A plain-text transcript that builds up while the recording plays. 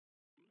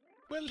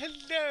Well,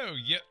 hello.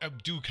 Yeah,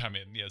 do come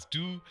in. Yes,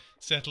 do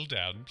settle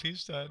down.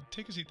 Please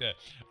take a seat there.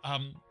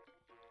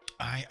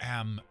 I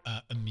am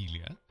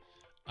Amelia.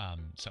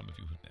 Some of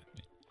you have met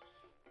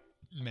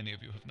me. Many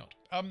of you have not.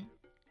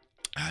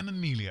 I'm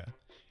Amelia,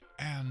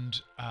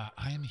 and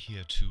I am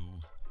here to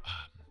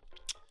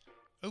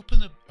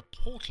open a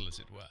portal, as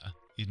it were,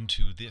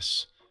 into the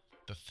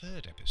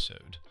third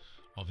episode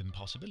of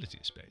Impossibility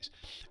Space.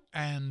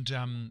 And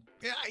I'm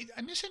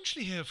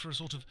essentially here for a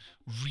sort of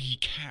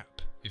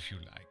recap, if you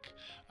like.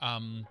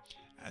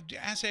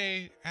 As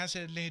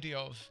a lady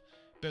of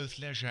both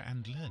leisure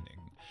and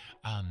learning,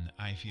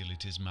 I feel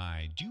it is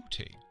my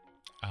duty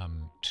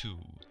to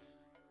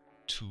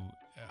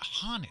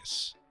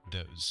harness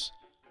those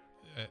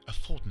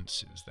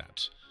affordances,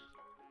 that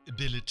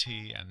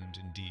ability and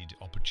indeed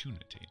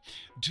opportunity,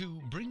 to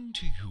bring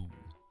to you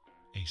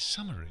a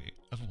summary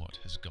of what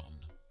has gone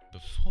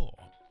before.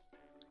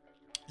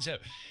 So,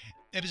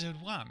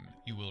 episode 1,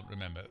 you will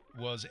remember,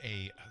 was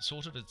a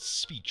sort of a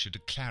speech, a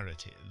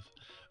declarative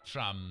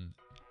from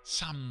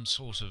some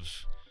sort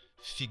of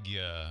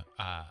figure,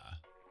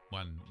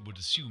 one would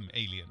assume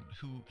alien,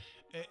 who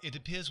it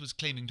appears was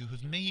claiming to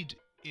have made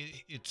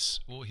its,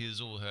 or his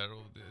or her,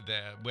 or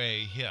their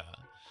way here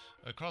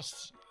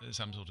across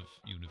some sort of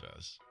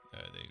universe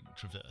they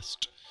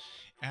traversed.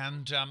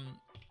 And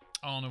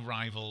on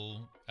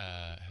arrival,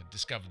 had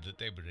discovered that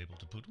they were able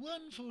to put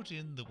one foot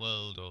in the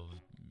world of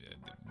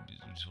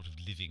sort of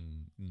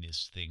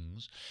livingness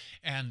things,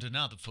 and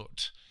another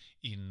foot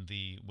in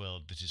the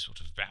world that is sort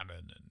of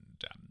barren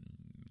and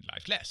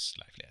lifeless.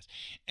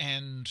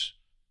 And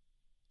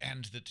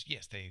that,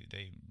 yes, they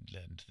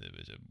learned there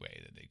was a way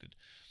that they could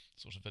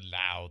sort of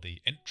allow the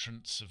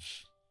entrance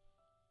of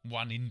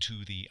one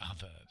into the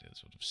other, the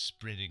sort of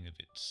spreading of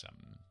its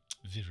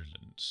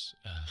virulence,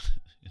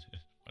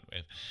 one way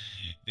of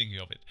thinking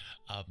of it.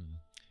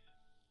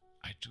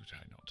 I do try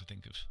not to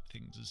think of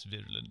things as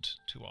virulent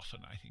too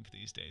often. I think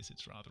these days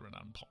it's rather an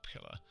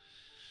unpopular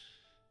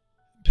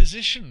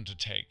position to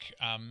take,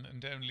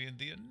 and only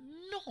the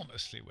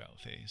enormously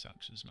wealthy,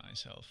 such as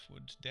myself,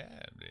 would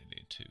dare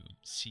really to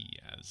see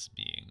as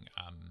being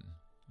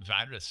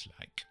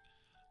virus-like.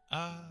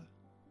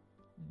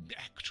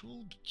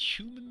 Actual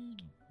human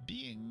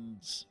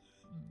beings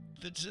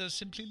that are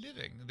simply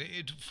living.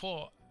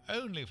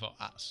 Only for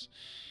us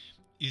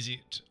is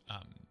it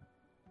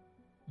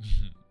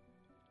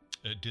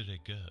de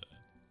rigueur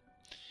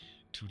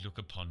to look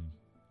upon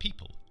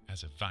people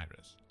as a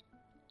virus.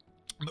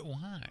 But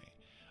why?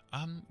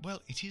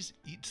 Well, it's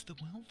the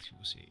wealth,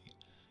 you see.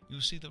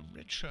 You see, the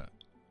richer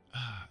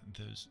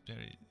those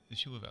very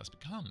few of us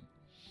become,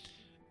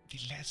 the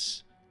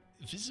less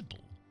visible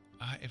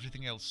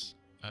everything else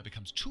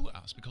becomes to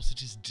us, because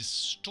it is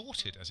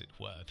distorted, as it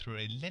were, through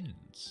a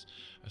lens,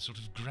 a sort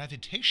of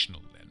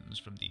gravitational lens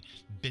from the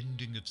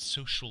bending of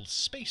social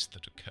space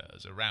that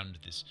occurs around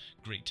this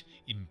great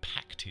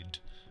impacted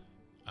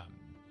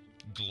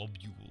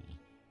globule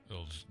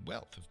of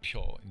wealth, of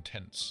pure,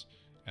 intense,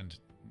 and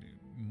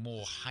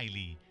more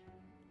highly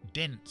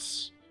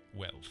dense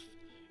wealth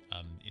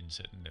in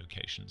certain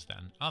locations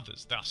than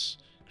others, thus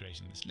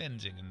creating this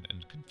lensing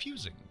and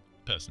confusing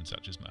person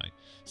such as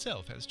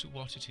myself as to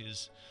what it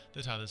is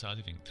that others are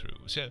living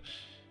through. So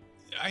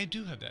I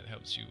do hope that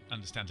helps you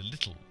understand a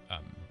little,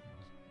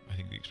 I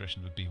think the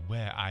expression would be,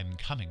 where I'm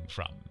coming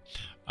from.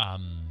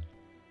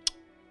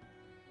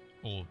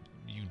 Or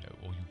you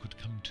could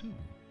come to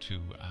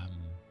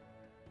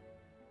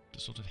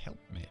sort of help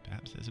me.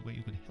 Perhaps there's a way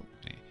you could help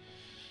me.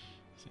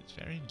 So it's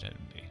very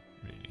lonely,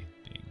 really,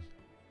 being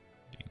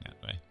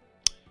that way.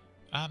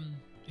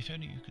 If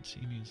only you could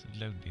see me as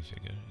a lonely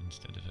figure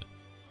instead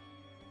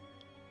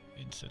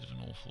of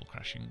an awful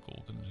crashing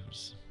gorgon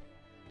who's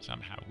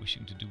somehow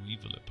wishing to do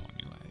evil upon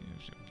you.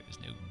 There's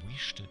no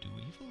wish to do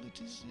evil.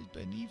 It is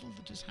an evil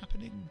that is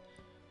happening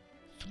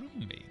through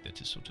me, that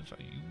is sort of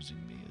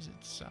using me as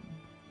its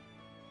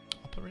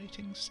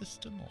operating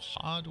system or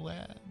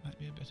hardware, might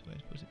be a better way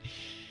to put it.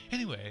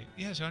 Anyway,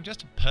 yeah, so I'm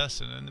just a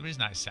person, and the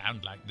reason I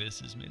sound like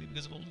this is merely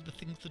because of all of the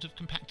things that have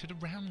compacted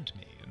around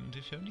me, and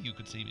if only you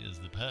could see me as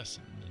the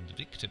person and the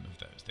victim of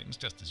those things,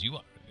 just as you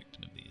are a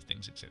victim of these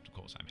things, except, of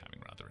course, I'm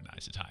having rather a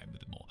nicer time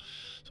with the more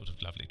sort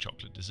of lovely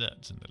chocolate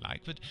desserts and the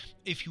like. But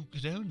if you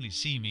could only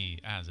see me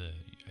as a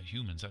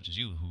human such as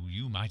you, who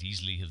you might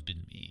easily have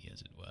been me,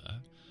 as it were,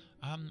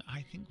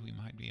 I think we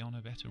might be on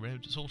a better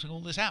road to sorting all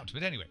this out.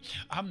 But anyway,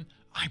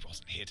 I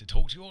wasn't here to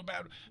talk to you all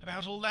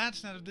about all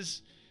that, none of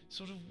this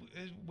sort of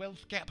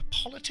wealth gap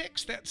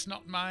politics. That's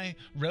not my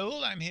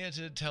role. I'm here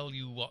to tell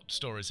you what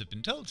stories have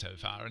been told so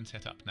far and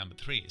set up number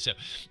 3. So,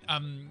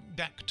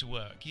 back to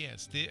work.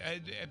 Yes, the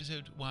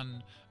episode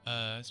 1,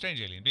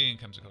 strange alien being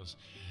comes across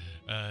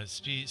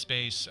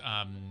space,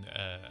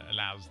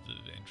 allows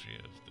the entry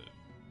of the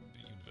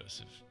universe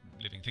of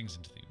living things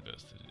into the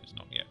universe that is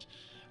not yet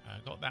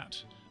got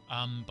that.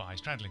 By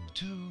straddling the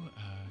two,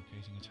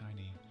 creating a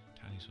tiny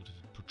sort of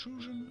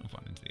protrusion of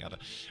one into the other,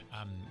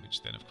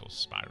 which then, of course,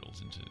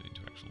 spirals into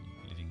actual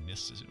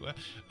livingness, as it were.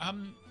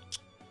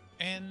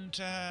 And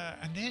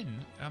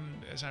then,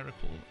 as I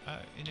recall,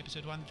 in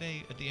episode 1,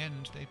 at the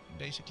end, they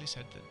basically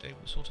said that they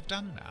were sort of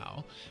done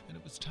now, and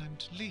it was time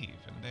to leave,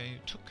 and they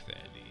took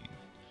their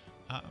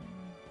leave.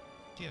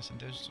 Yes, and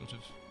those sort of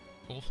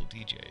awful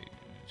DJ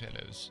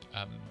fellows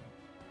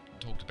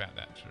talked about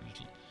that for a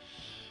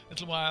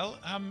little while,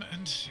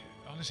 and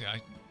honestly,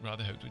 I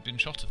rather hoped we'd been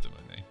shot of them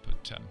when they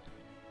put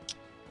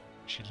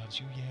 "She Loves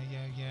You,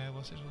 Yeah,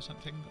 was it, or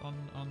something on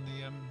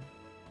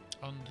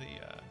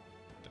the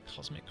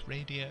cosmic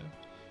radio,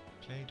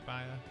 played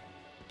by a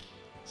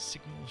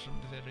signal from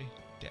the very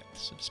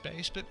depths of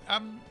space. But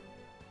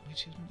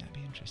wouldn't that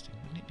be interesting?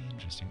 Wouldn't it be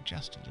interesting?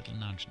 Just a little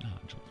nudge.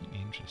 Wouldn't it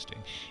be interesting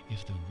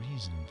if the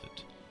reason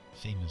that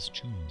famous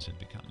tunes had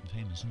become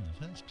famous in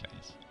the first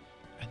place,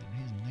 and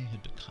the reason they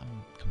had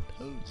become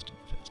composed in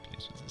the first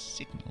place, was a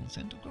signal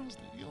sent across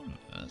the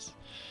universe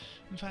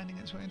and finding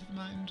its way into the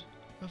mind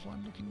of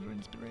one looking for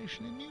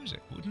inspiration in music?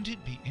 Wouldn't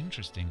it be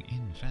interesting,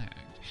 in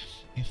fact,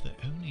 if the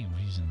only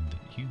reason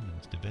that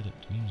humans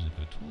developed music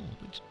at all,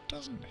 which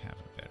doesn't have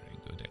a very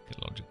good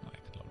ecological,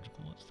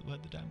 what's the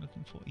word that I'm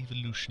looking for?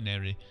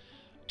 Evolutionary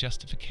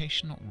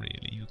justification? Not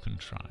really. You can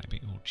try,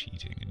 but you're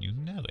cheating, and you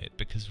know it,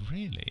 because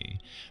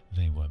really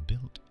they were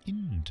built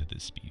into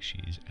the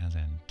species as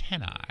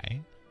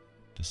antennae.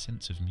 The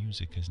sense of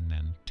music as an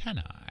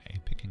antennae,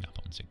 picking up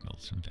on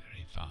signals from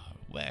very far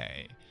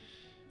away,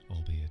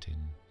 albeit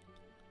in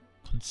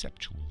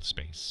conceptual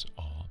space,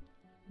 or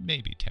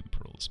maybe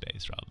temporal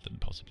space, rather than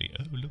possibly,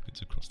 oh look,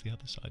 it's across the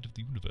other side of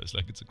the universe,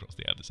 like it's across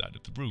the other side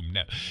of the room.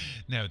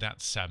 No,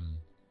 that's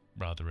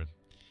rather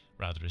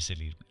a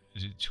silly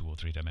 2 or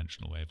 3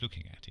 dimensional way of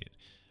looking at it.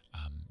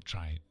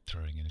 Try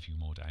throwing in a few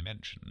more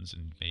dimensions,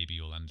 and maybe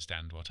you'll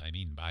understand what I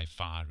mean by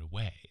far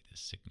away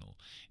this signal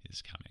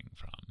is coming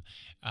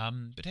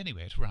from. But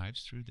anyway, it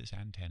arrives through this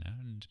antenna,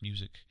 and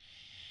music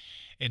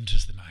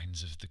enters the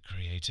minds of the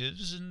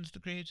creatives, and the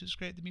creatives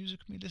create the music,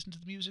 and we listen to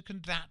the music,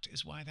 and that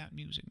is why that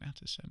music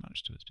matters so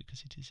much to us,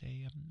 because it is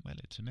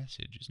it's a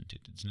message, isn't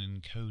it? It's an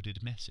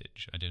encoded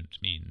message. I don't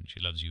mean "She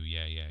Loves You,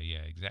 yeah,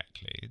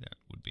 exactly. That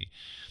would be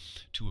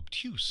too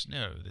obtuse.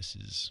 No, this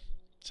is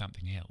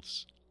something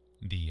else.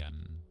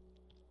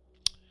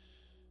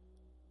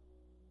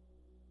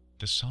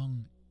 The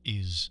song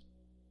is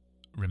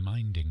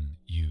reminding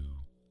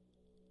you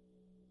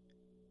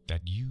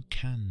that you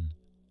can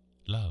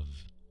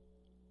love,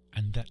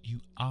 and that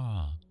you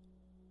are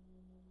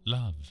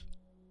love.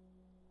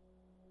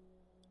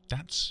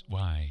 That's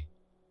why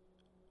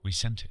we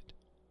sent it,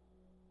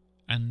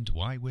 and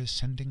why we're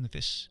sending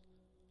this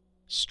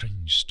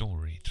strange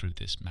story through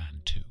this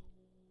man too.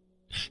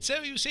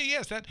 So you see,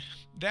 yes,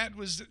 that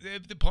was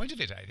the point of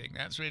it, I think.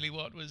 That's really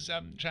what was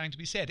trying to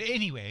be said.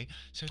 Anyway,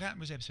 so that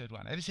was episode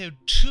 1. Episode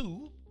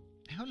 2,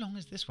 how long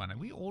is this one? Are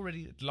we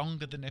already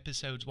longer than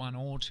episodes 1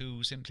 or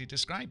 2 simply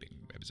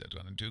describing episodes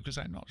 1 and 2? Because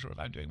I'm not sure if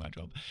I'm doing my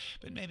job,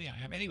 but maybe I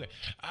am. Anyway,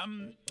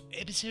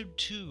 episode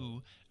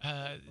 2,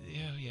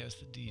 yes,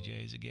 the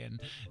DJs again.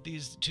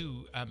 These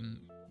two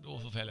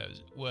awful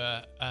fellows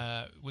were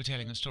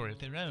telling a story of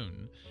their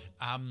own,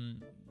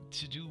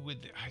 to do with,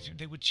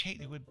 they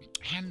were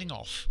handing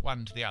off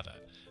one to the other,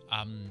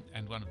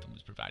 and one of them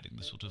was providing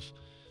the sort of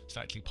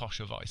slightly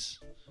posher voice.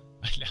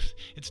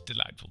 It's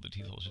delightful that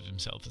he thought of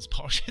himself as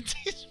posh.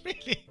 It's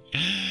really,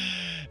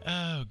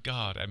 oh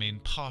God, I mean,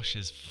 posh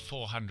is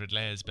 400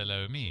 layers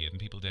below me, and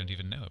people don't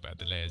even know about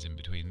the layers in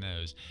between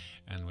those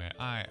and where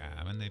I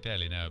am, and they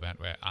barely know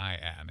about where I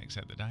am,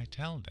 except that I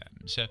tell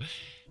them. So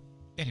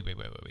anyway,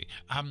 where were we?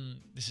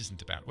 This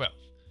isn't about,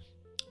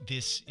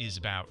 this is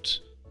about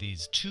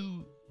these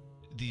two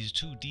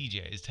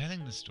DJs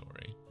telling the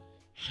story,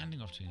 handing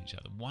off to each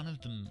other. One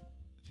of them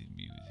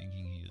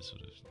thinking he is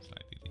sort of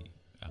slightly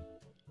the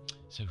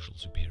social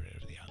superior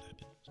of the other,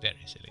 but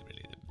very silly,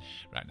 really, them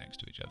right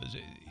next to each other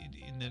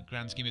in the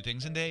grand scheme of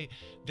things. And they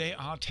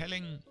are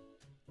telling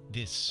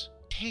this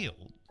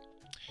tale,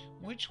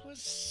 which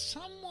was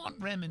somewhat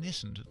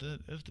reminiscent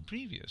of the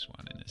previous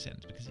one in a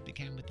sense, because it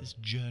began with this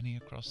journey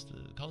across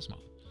the cosmos,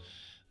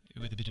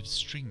 with a bit of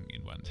string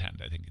in one's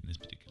hand, I think, in this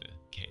particular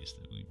case,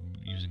 that we were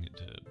using it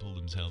to pull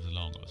themselves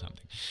along or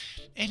something.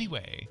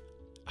 Anyway,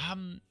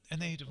 and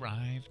they'd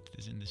arrived,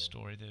 as in this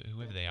story,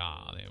 whoever they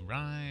are, they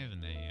arrive,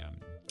 and they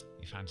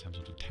find some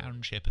sort of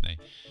township, and they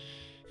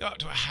go up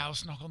to a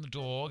house, knock on the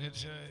door,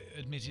 get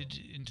admitted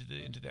into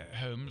their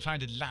home,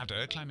 find a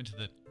ladder, climb into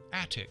the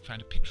attic,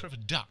 find a picture of a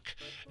duck,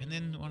 and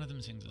then one of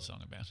them sings a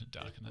song about a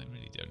duck, and I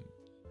really don't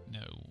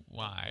know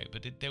why,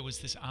 but there was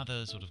this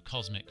other sort of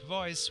cosmic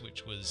voice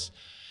which was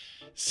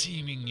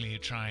seemingly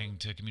trying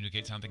to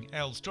communicate something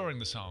else during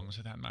the song,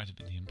 so that might have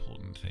been the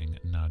important thing.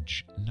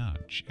 Nudge,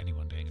 nudge.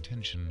 Anyone paying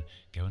attention,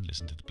 go and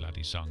listen to the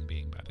bloody song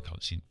being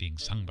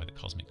sung by the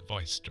cosmic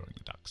voice during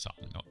the duck song,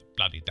 not the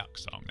bloody duck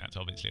song. That's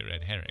obviously a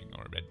red herring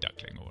or a red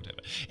duckling or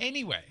whatever.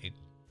 Anyway,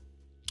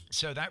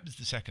 so that was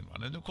the second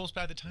one, and of course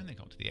by the time they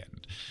got to the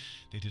end,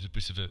 they did a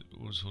bit of a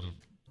sort of,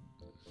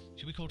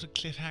 should we call it a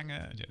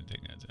cliffhanger? I don't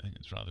think I think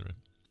it's rather a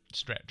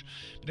stretch.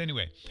 But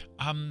anyway,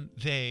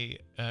 they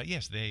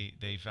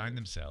find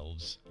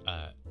themselves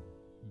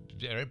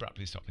very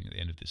abruptly stopping at the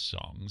end of this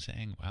song,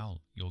 saying, well,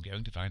 you're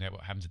going to find out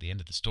what happens at the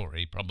end of the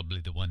story, probably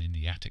the one in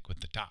the attic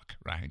with the duck,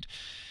 right?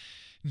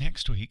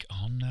 Next week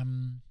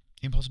on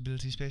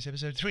Impossibility Space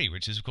Episode 3,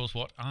 which is, of course,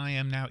 what I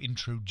am now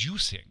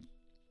introducing.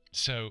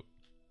 So,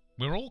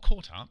 we're all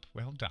caught up.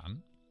 Well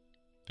done.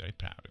 Very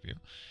proud of you.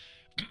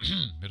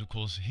 But, of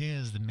course,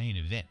 here's the main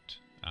event.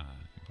 The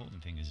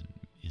important thing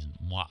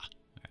isn't moi.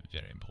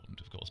 Very important,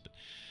 of course, but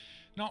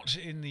not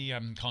in the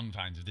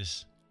confines of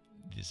this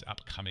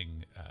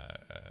upcoming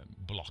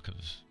block of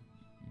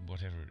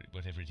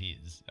whatever it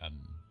is.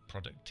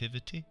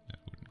 Productivity? No, I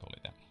wouldn't call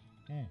it that.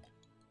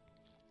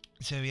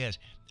 So yes,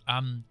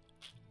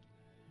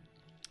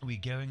 we're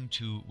going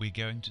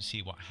to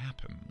see what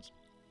happens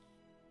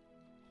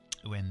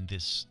when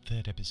this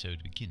third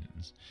episode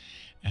begins,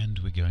 and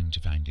we're going to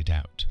find it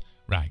out.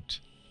 Right.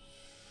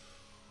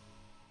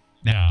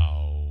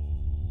 Now,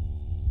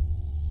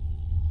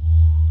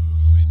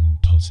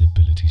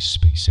 Impossibility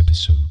Space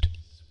Episode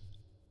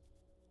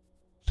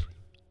 3.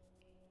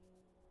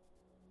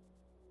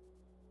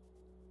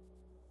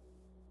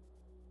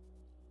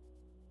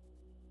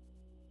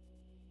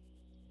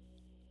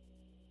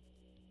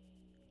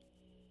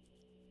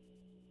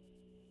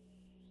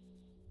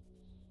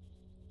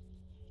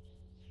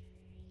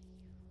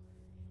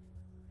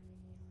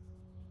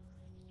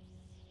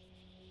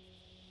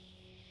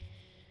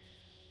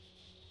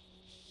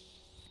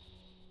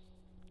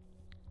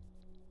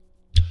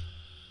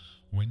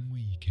 When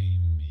we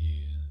came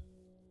here,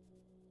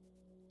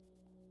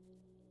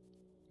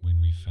 when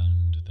we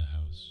found the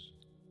house,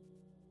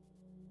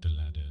 the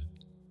ladder,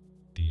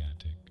 the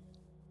attic,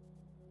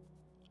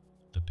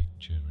 the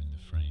picture in the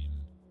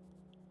frame,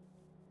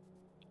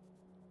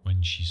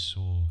 when she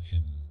saw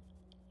him,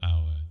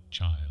 our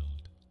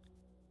child,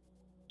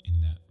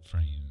 in that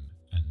frame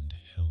and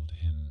held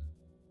him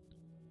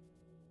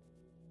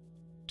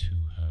to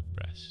her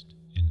breast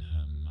in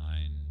her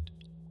mind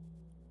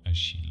as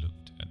she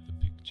looked at the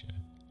picture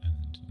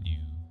and knew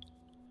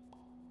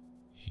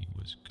he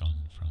was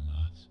gone from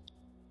us.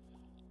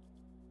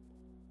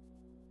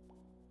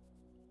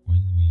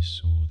 When we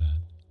saw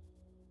that,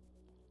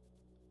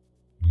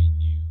 we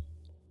knew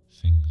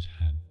things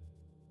had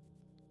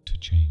to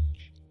change.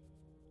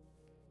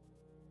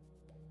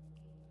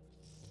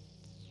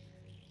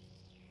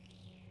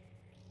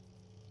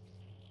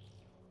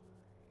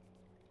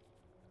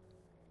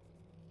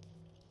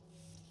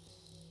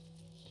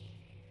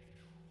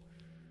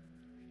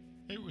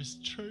 It was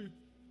true.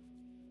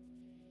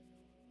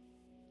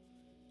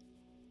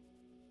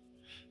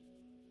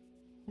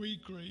 We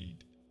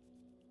agreed.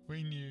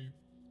 We knew.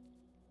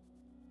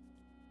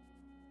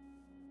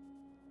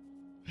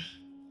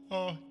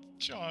 Our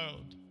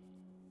child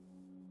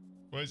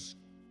was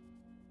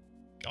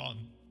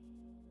gone.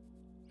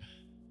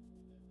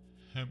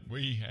 And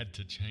we had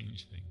to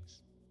change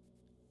things.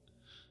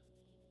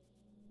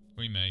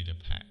 We made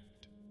a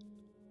pact.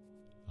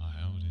 I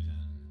held his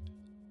hand.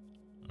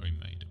 We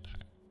made a pact.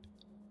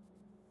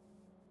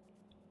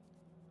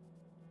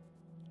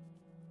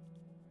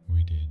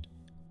 We did.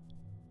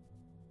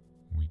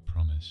 We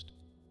promised,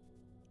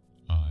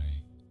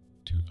 eye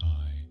to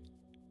eye,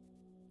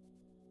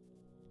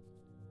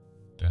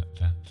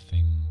 that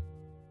thing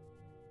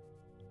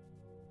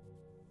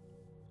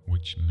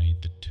which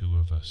made the two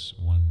of us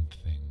one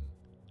thing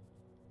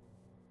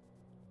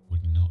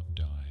would not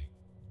die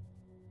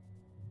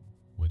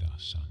with our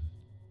son,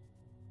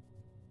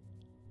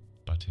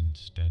 but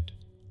instead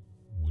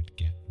would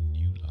get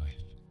new life.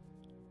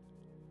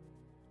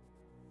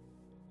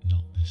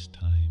 Not this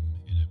time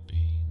in a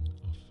being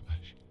of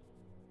flesh,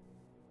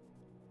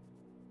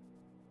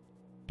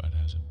 but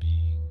as a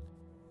being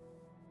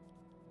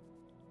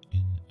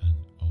in and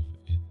of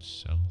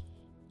itself,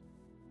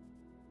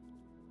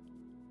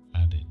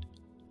 added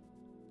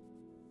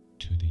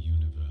to the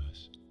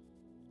universe.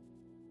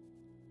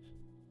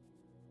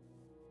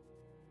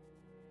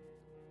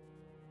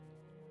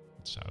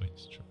 So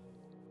it's true.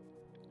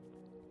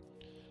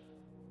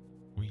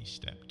 We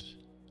stepped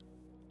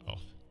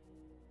off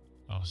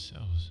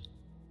ourselves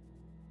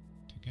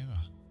together.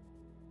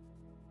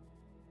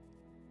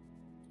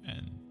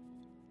 And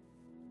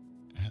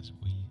as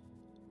we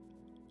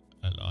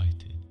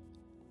alighted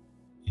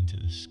into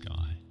the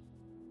sky,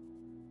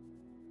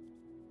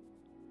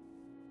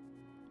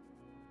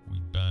 we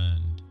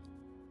burned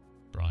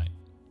bright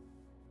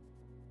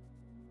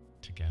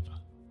together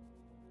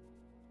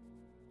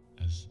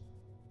as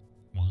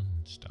one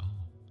star.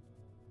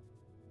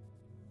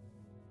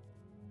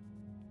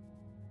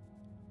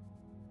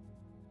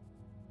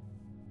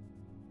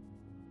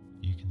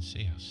 You can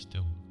see us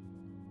still.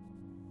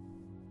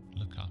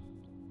 Look up.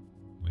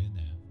 We're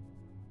there.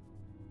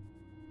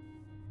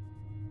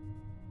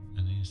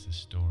 And here's the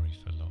story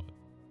for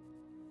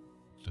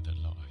the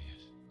lot of you.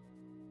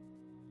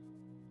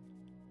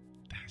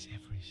 That's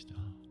every star.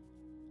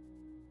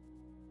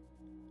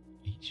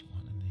 Each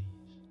one of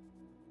these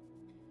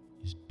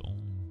is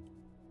born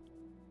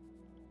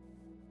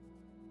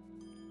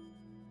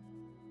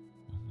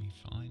when we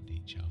find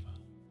each other.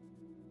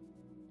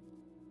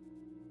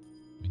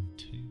 When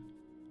two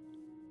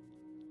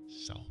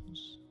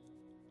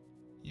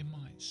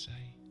it say?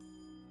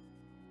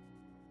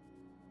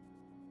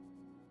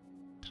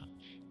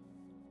 Touch,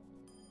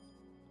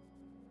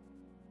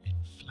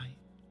 inflate,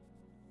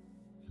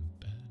 and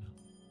burn up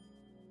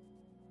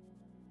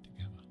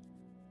together.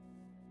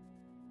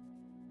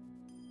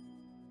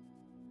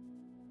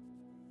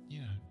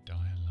 You don't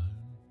die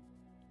alone.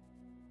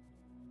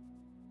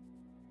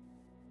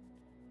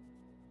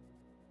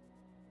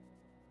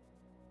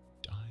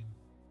 Dying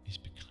is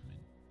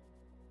becoming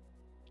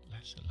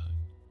less alone.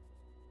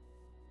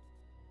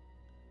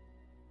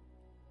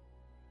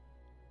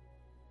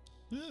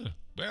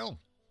 Well,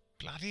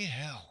 bloody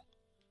hell.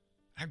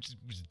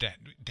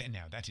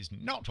 Now, that is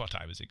not what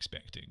I was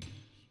expecting.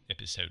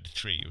 Episode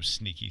 3, your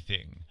sneaky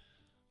thing.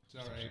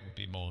 Sorry. Thought it would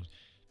be more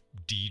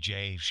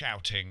DJ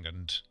shouting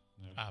and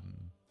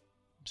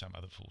some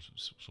other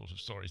sort of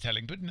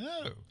storytelling, but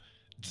no.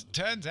 It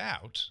turns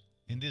out,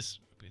 in this,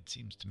 it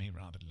seems to me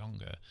rather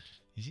longer.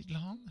 Is it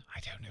long? I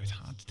don't know. It's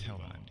hard to tell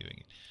when I'm doing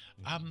it.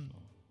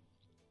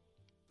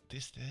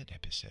 This third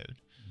episode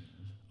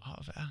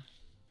of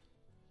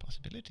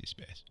Possibility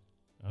Space.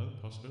 Oh,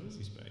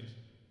 Possibility Space.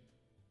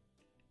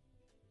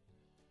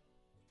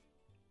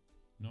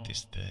 Not.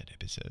 This third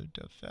episode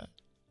of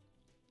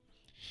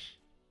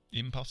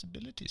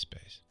Impossibility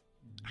Space.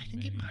 I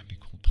think it might be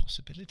called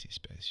Possibility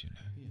Space, you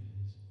know. Maybe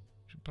it is.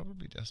 Should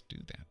probably just do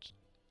that.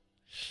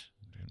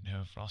 I don't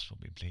know if Ross will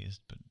be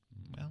pleased, but,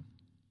 well,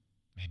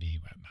 maybe he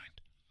won't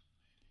mind.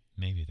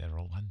 Maybe they're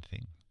all one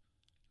thing.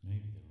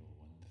 Maybe they're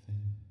all one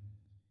thing.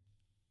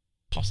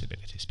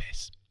 Possibility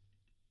Space.